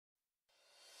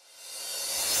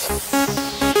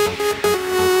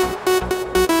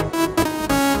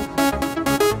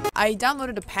I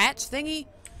downloaded a patch thingy.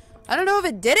 I don't know if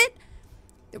it did it.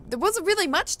 There wasn't really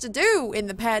much to do in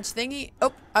the patch thingy.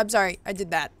 Oh, I'm sorry. I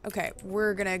did that. Okay,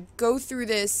 we're gonna go through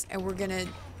this and we're gonna...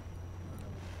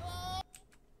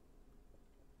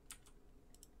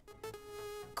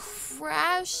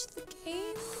 crash the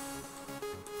game?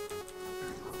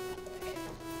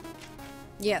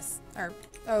 Yes. Or,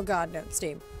 oh god, no,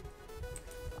 Steam.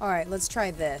 Alright, let's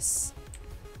try this.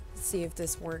 Let's see if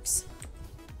this works.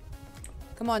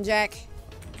 Come on, Jack.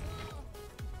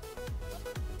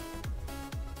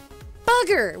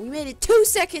 Bugger! We made it 2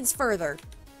 seconds further.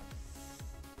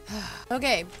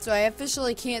 Okay, so I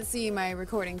officially can't see my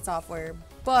recording software,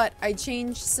 but I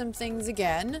changed some things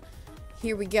again.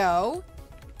 Here we go.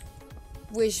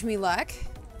 Wish me luck.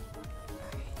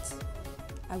 Alright.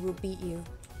 I will beat you.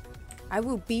 I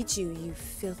will beat you, you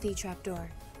filthy trapdoor.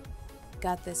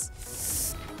 Got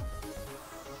this.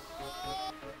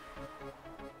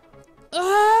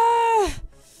 Ah!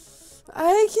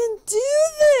 I can do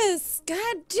this!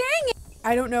 God dang it!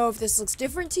 I don't know if this looks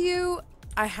different to you.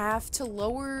 I have to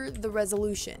lower the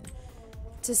resolution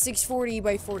to 640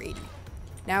 by 480.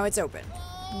 Now it's open.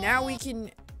 Now we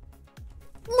can...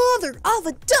 Mother of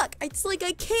a duck! It's like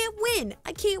I can't win.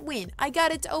 I can't win. I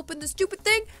got it to open the stupid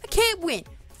thing. I can't win.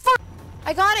 Fuck!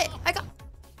 I got it. I got...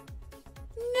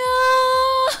 No!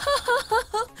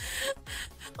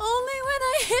 Only when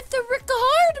I hit the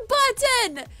record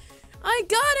button! I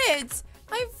got it!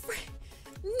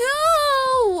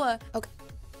 No! Okay.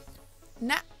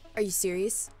 Now, are you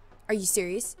serious? Are you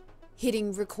serious?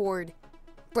 Hitting record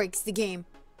breaks the game.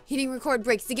 Hitting record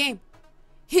breaks the game.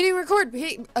 Hitting record,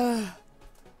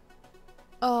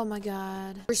 oh my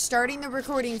god. We're starting the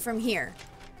recording from here.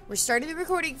 We're starting the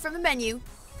recording from the menu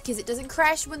because it doesn't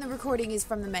crash when the recording is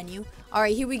from the menu. All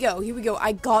right, here we go. Here we go.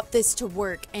 I got this to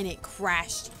work and it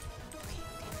crashed.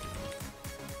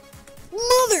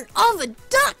 Mother of a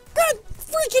duck! God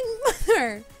freaking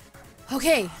mother!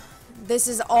 Okay, this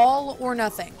is all or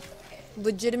nothing.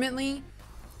 Legitimately,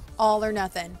 all or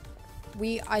nothing.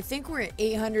 I think we're at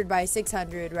 800 by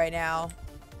 600 right now.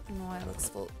 I don't know why it looks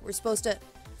full. We're supposed to...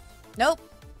 Nope.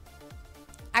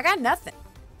 I got nothing.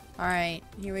 Alright,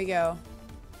 here we go.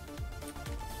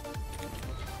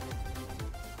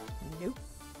 Nope.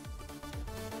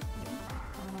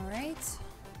 Alright.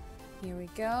 Here we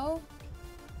go.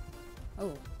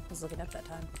 Oh, I was looking up that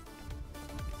time.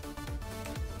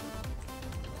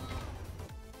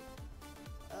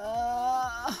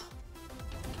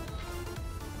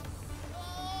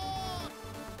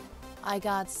 I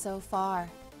got so far.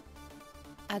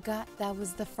 That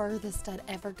was the furthest I'd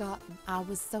ever gotten. I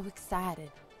was so excited.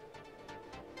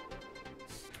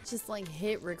 Just like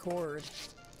hit record,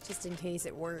 just in case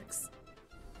it works.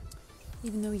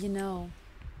 Even though you know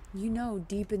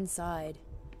deep inside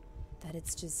that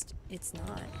it's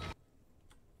not.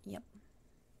 Yep.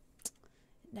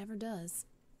 It never does.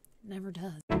 Never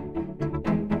does.